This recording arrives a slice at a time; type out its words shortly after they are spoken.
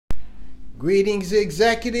Greetings,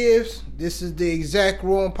 executives. This is the Exec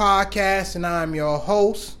Room Podcast, and I'm your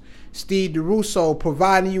host, Steve DeRusso,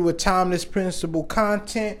 providing you with timeless principle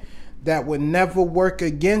content that would never work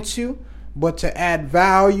against you, but to add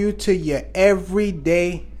value to your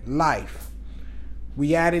everyday life.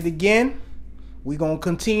 We at it again. We're going to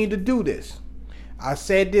continue to do this. I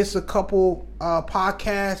said this a couple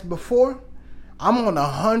podcasts before. I'm on a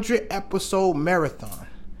 100-episode marathon.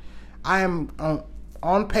 I am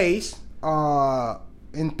on pace.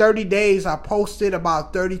 In 30 days, I posted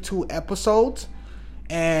about 32 episodes.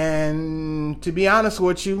 And to be honest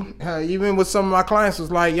with you, even with some of my clients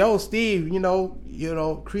was like, yo, Steve, you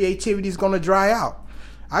know, creativity is going to dry out.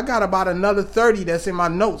 I got about another 30 that's in my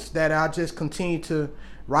notes that I just continue to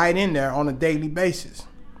write in there on a daily basis.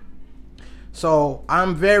 So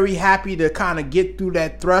I'm very happy to kind of get through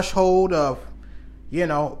that threshold of,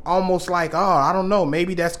 almost like, I don't know,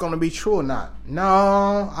 maybe that's going to be true or not.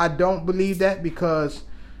 No, I don't believe that, because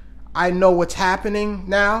I know what's happening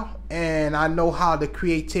now, and I know how the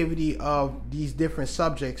creativity of these different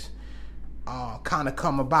subjects kind of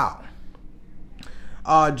come about.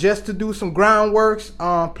 Just to do some groundworks,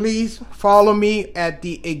 please follow me at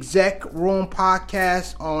the Exec Room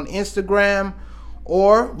Podcast on Instagram,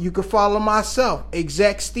 or you can follow myself,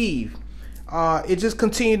 Exec Steve. It just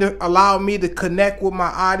continued to allow me to connect with my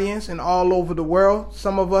audience and all over the world.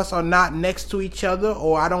 Some of us are not next to each other,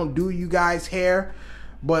 or I don't do you guys' hair,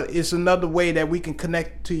 but it's another way that we can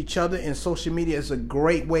connect to each other, and social media is a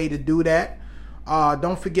great way to do that.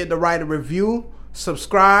 Don't forget to write a review,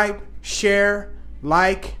 subscribe, share,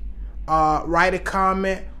 like, write a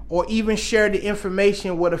comment, or even share the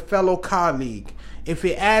information with a fellow colleague. If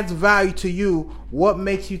it adds value to you, what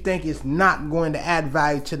makes you think it's not going to add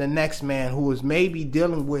value to the next man who is maybe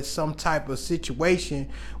dealing with some type of situation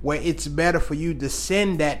where it's better for you to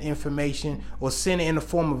send that information or send it in the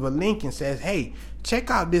form of a link and says, hey,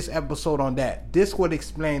 check out this episode on that. This would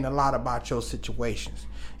explain a lot about your situations.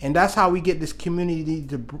 And that's how we get this community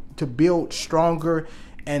to build stronger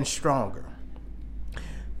and stronger.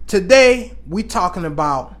 Today, we're talking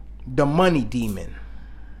about the money demon.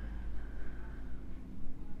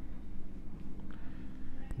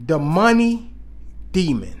 The money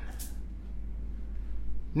demon.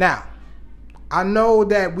 Now, I know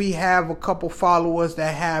that we have a couple followers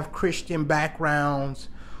that have Christian backgrounds,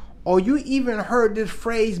 or you even heard this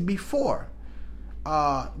phrase before.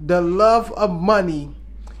 The love of money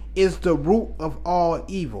is the root of all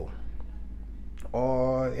evil.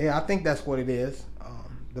 Or I think that's what it is.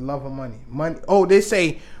 The love of money. They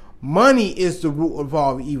say money is the root of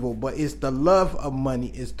all evil, but it's the love of money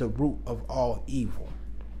is the root of all evil.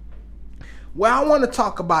 Well, I want to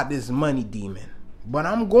talk about this money demon, but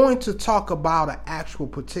I'm going to talk about an actual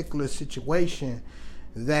particular situation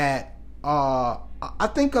that I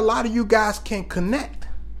think a lot of you guys can connect.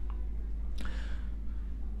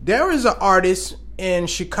 There is an artist in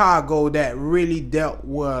Chicago that really dealt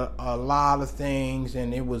with a lot of things,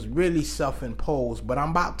 and it was really self-imposed. But I'm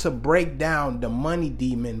about to break down the money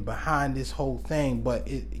demon behind this whole thing. But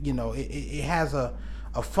it has a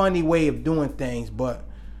funny way of doing things. But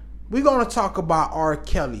we're going to talk about R.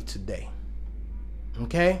 Kelly today.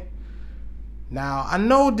 Okay? Now, I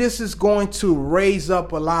know this is going to raise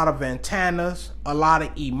up a lot of antennas, a lot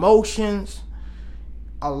of emotions,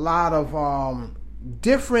 a lot of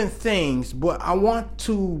different things, but I want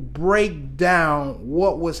to break down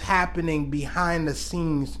what was happening behind the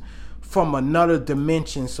scenes from another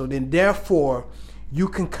dimension, so then therefore you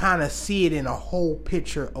can kind of see it in a whole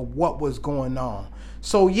picture of what was going on.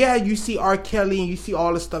 So yeah, you see R. Kelly and you see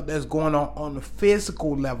all the stuff that's going on the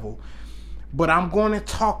physical level, but I'm going to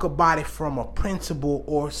talk about it from a principle,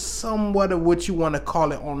 or somewhat of what you want to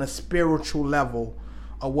call it, on a spiritual level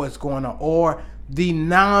of what's going on, or the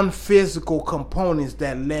non-physical components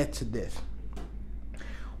that led to this.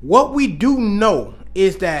 What we do know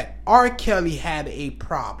is that R. Kelly had a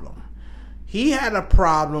problem. He had a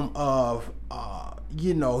problem of,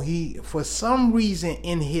 he, for some reason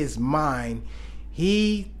in his mind,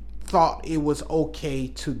 he thought it was okay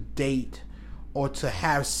to date or to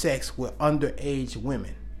have sex with underage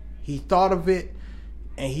women. He thought of it,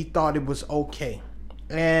 and he thought it was okay.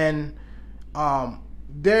 And I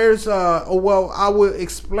will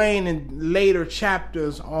explain in later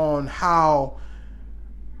chapters on how,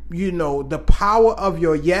 the power of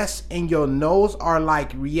your yes and your no's are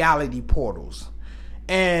like reality portals.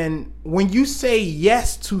 And when you say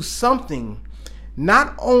yes to something,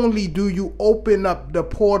 not only do you open up the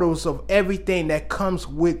portals of everything that comes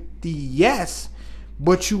with the yes,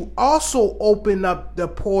 but you also open up the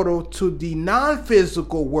portal to the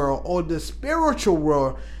non-physical world or the spiritual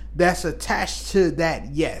world that's attached to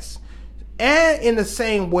that yes. and in the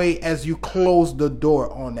same way as you close the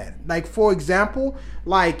door on that. Like, for example,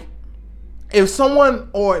 like if someone,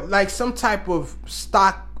 or like some type of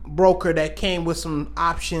stockbroker that came with some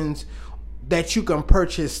options that you can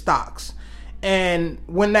purchase stocks. And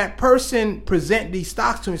when that person present these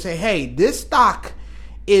stocks to me, say, hey, this stock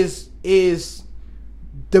is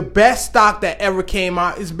the best stock that ever came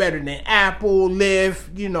out. It's better than Apple,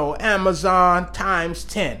 Lyft, Amazon times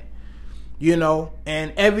 10,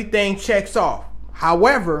 and everything checks off.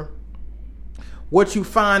 However, what you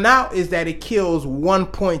find out is that it kills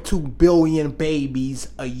 1.2 billion babies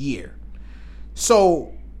a year.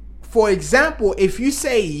 So, for example, if you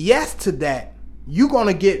say yes to that, you're going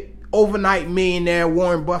to get overnight millionaire,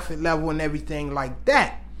 Warren Buffett level and everything like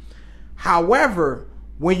that. However,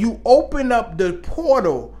 when you open up the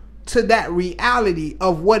portal to that reality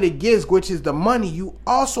of what it gives, which is the money, you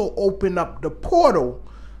also open up the portal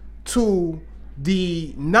to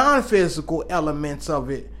the non-physical elements of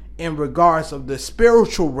it in regards of the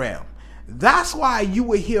spiritual realm. That's why you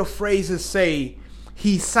would hear phrases say,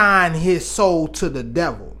 he signed his soul to the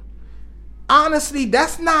devil. Honestly,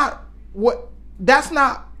 that's not what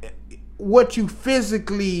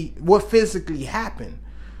physically happened.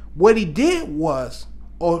 What he did was,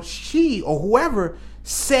 or she or whoever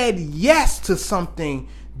said yes to something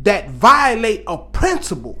that violate a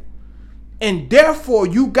principle, and therefore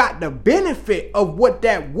you got the benefit of what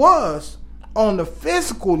that was on the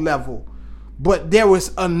physical level, but there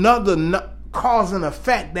was another cause and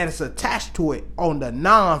effect that is attached to it on the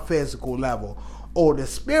non-physical level or the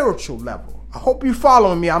spiritual level. I hope you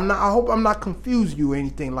following me. I hope I'm not confusing you or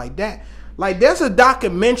anything like that. Like, there's a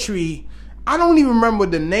documentary, I don't even remember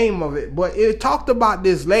the name of it, but it talked about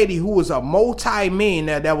this lady who was a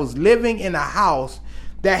multi-millionaire that was living in a house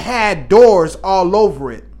that had doors all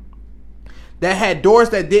over it. That had doors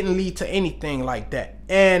that didn't lead to anything like that.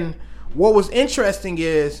 And what was interesting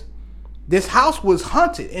is this house was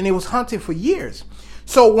haunted, and it was haunted for years.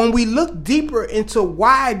 So when we look deeper into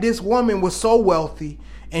why this woman was so wealthy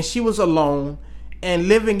and she was alone and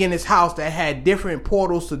living in this house that had different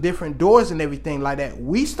portals to different doors and everything like that,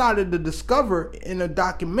 we started to discover in a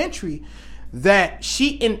documentary that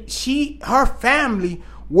her family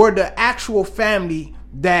were the actual family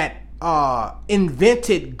that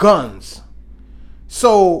invented guns.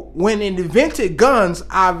 So when it invented guns,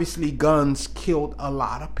 obviously guns killed a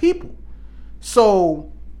lot of people.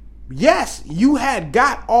 So yes, you had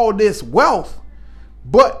got all this wealth,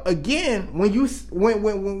 but again, when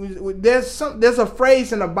there's a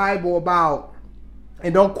phrase in the Bible about,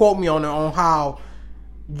 and don't quote me on it, on how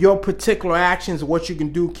your particular actions, what you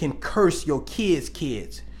can do, can curse your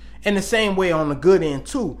kids. In the same way on the good end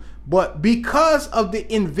too. But because of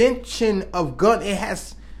the invention of gun, it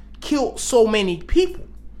has killed so many people.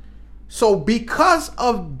 So because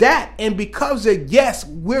of that, and because of, yes,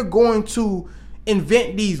 we're going to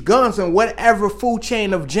invent these guns and whatever food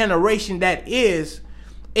chain of generation that is,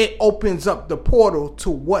 it opens up the portal to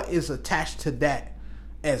what is attached to that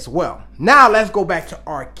as well. Now let's go back to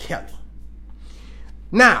R. Kelly.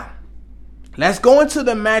 Now, let's go into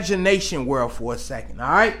the imagination world for a second, all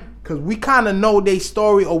right? Because we kind of know their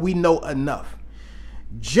story, or we know enough.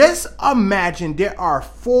 Just imagine there are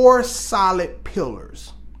 4 solid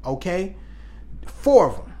pillars, okay? 4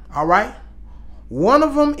 of them, all right? One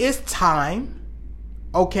of them is time,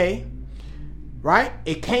 okay? Right?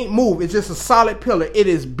 It can't move. It's just a solid pillar. It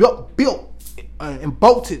is built and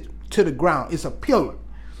bolted to the ground. It's a pillar.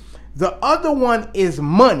 The other one is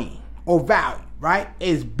money or value, right?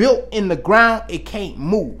 It's built in the ground. It can't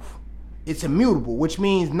move. It's immutable, which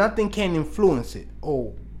means nothing can influence it.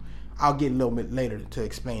 Oh, I'll get a little bit later to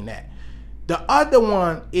explain that. The other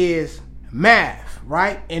one is math,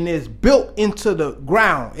 right? And it's built into the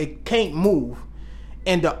ground. It can't move.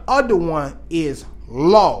 And the other one is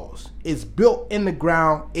laws. It's built in the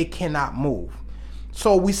ground. It cannot move.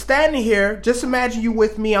 So we standing here. Just imagine you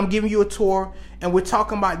with me. I'm giving you a tour, and we're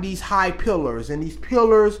talking about these high pillars. And these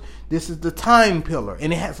pillars, this is the time pillar,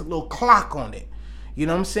 and it has a little clock on it. You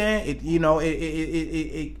know what I'm saying?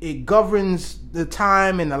 It governs the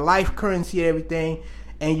time and the life currency and everything.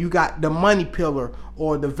 And you got the money pillar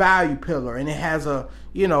or the value pillar, and it has a,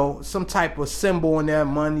 some type of symbol in there,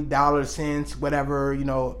 money, dollars, cents, whatever,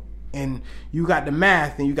 and you got the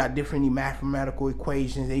math, and you got different mathematical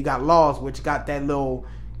equations, and you got laws, which got that little,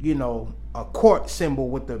 a court symbol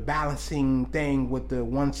with the balancing thing with the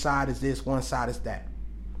one side is this, one side is that.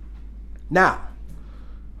 Now,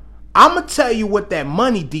 I'm going to tell you what that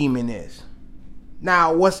money demon is.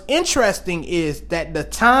 Now, what's interesting is that the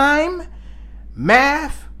time,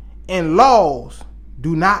 math, and laws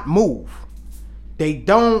do not move. They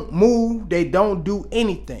don't move. They don't do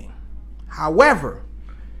anything. However,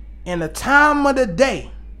 in the time of the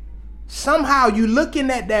day, somehow you looking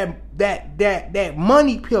at that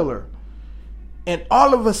money pillar, and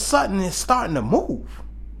all of a sudden it's starting to move.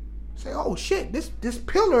 Say, oh shit, this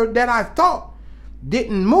pillar that I thought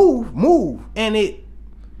didn't move, and it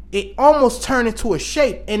almost turned into a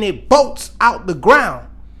shape, and it bolts out the ground,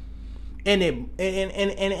 and it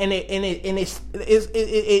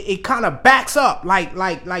kind of backs up like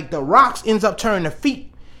the rocks ends up turning to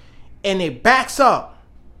feet, and it backs up,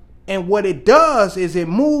 and what it does is it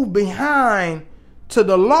moves behind to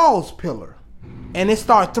the laws pillar, and it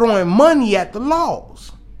start throwing money at the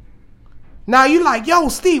laws. Now you like, yo,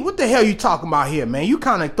 Steve, what the hell you talking about here, man? You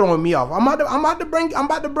kind of throwing me off. I'm about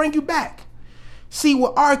to bring you back. See,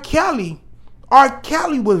 with R. Kelly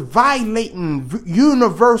was violating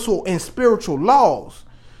universal and spiritual laws.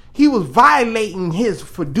 He was violating his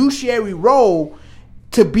fiduciary role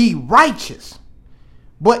to be righteous.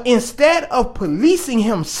 But instead of policing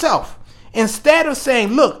himself, instead of saying,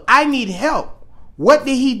 look, I need help, what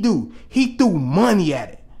did he do? He threw money at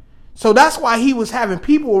it. So that's why he was having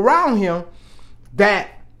people around him that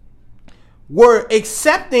were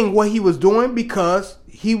accepting what he was doing, because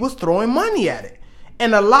he was throwing money at it.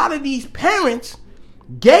 And a lot of these parents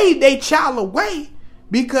gave their child away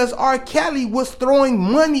because R. Kelly was throwing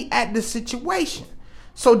money at the situation.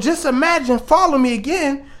 So just imagine, follow me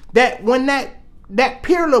again, that when that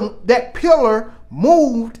pillar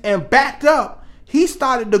moved and backed up, he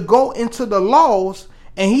started to go into the laws,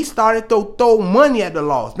 and he started to throw money at the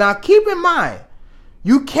laws. Now keep in mind,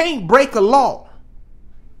 you can't break a law,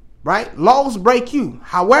 right? Laws break you.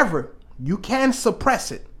 However, you can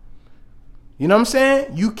suppress it. You know what I'm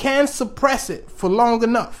saying? You can suppress it for long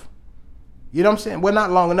enough. You know what I'm saying? Well,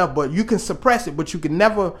 not long enough, but you can suppress it, but you can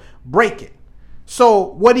never break it. So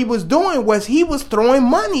what he was doing was he was throwing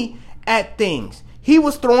money at things. He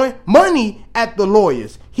was throwing money at the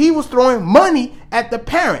lawyers. He was throwing money at the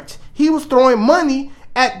parents. He was throwing money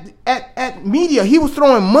at media. He was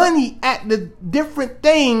throwing money at the different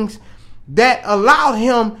things that allowed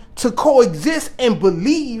him to coexist and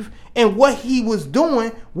believe in what he was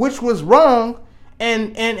doing, which was wrong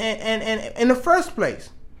and in the first place.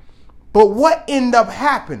 But what ended up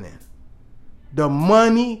happening? The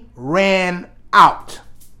money ran out.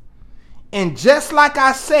 And just like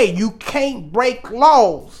I say, you can't break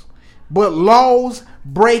laws, but laws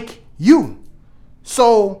break you.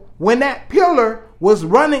 So when that pillar was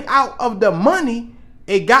running out of the money,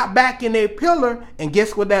 it got back in their pillar, and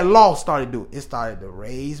guess what that law started doing? It started to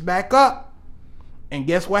raise back up. And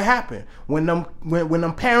guess what happened? When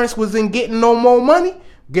them parents wasn't getting no more money,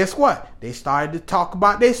 guess what? They started to talk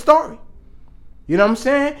about their story. You know what I'm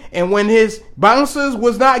saying? And when his bouncers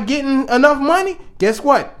was not getting enough money, guess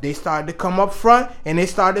what? They started to come up front, and they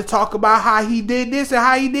started to talk about how he did this and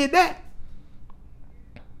how he did that.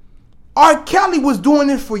 R. Kelly was doing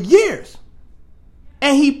this for years,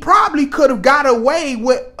 and he probably could have got away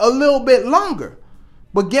with a little bit longer.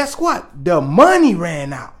 But guess what? The money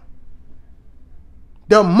ran out.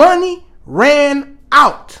 The money ran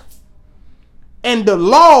out. And the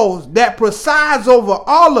laws that presides over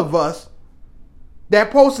all of us, that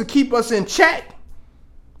supposed to keep us in check,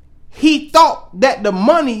 he thought that the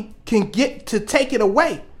money can get to take it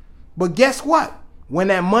away. But guess what? When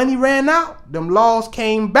that money ran out, them laws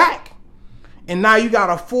came back. And now you got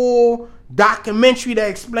a full documentary that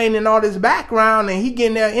explaining all this background, and he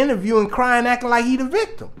getting there interviewing, crying, acting like he the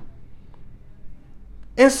victim.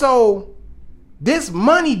 And so this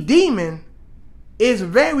money demon is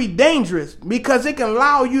very dangerous, because it can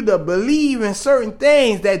allow you to believe in certain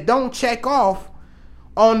things that don't check off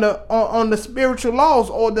on the spiritual laws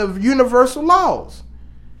or the universal laws.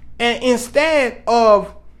 And instead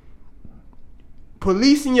of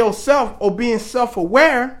policing yourself or being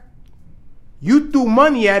self-aware, you threw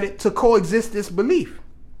money at it to coexist this belief.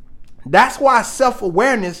 That's why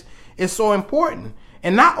self-awareness is so important.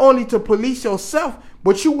 And not only to police yourself,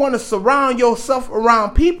 but you want to surround yourself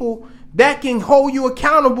around people that can hold you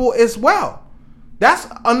accountable as well. That's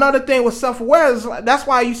another thing with self-awareness. That's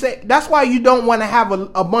why you don't want to have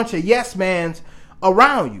a bunch of yes mans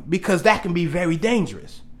around you, because that can be very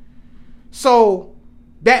dangerous. So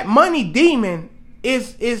that money demon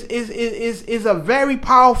is a very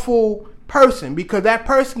powerful person, because that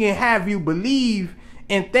person can have you believe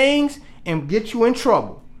in things and get you in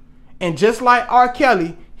trouble. And just like R.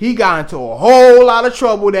 Kelly, he got into a whole lot of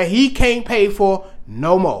trouble that he can't pay for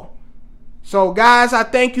no more. So guys, I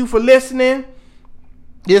thank you for listening.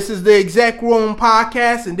 This is the Exec Room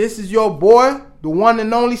Podcast, and this is your boy, the one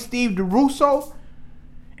and only Steve DeRusso.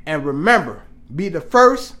 And remember, be the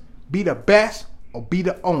first, be the best, or be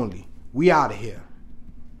the only. We out of here.